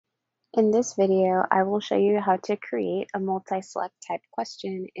In this video, I will show you how to create a multi-select type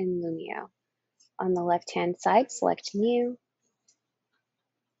question in Lumio. On the left-hand side, select New.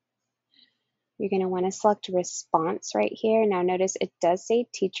 You're going to want to select Response right here. Now notice it does say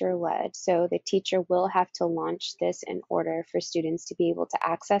teacher-led, so the teacher will have to launch this in order for students to be able to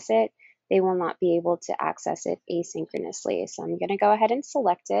access it. They will not be able to access it asynchronously. So I'm going to go ahead and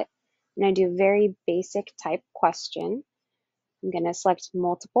select it. I'm going to do very basic type question. I'm going to select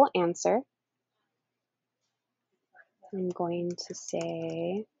multiple answer. I'm going to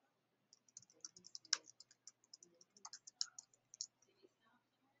say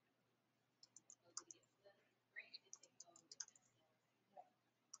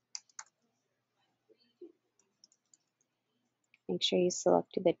make sure you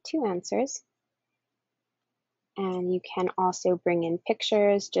select the two answers. And you can also bring in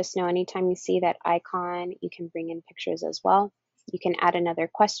pictures. Just know anytime you see that icon, you can bring in pictures as well. You can add another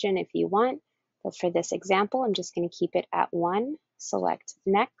question if you want, but for this example, I'm just going to keep it at one. Select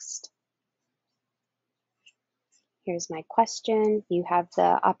Next. Here's my question. You have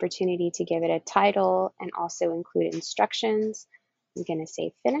the opportunity to give it a title and also include instructions. I'm going to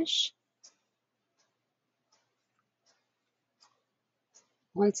say Finish.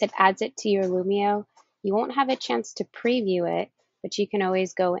 Once it adds it to your Lumio, you won't have a chance to preview it, but you can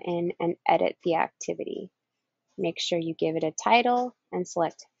always go in and edit the activity. Make sure you give it a title and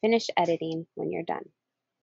select Finish Editing when you're done.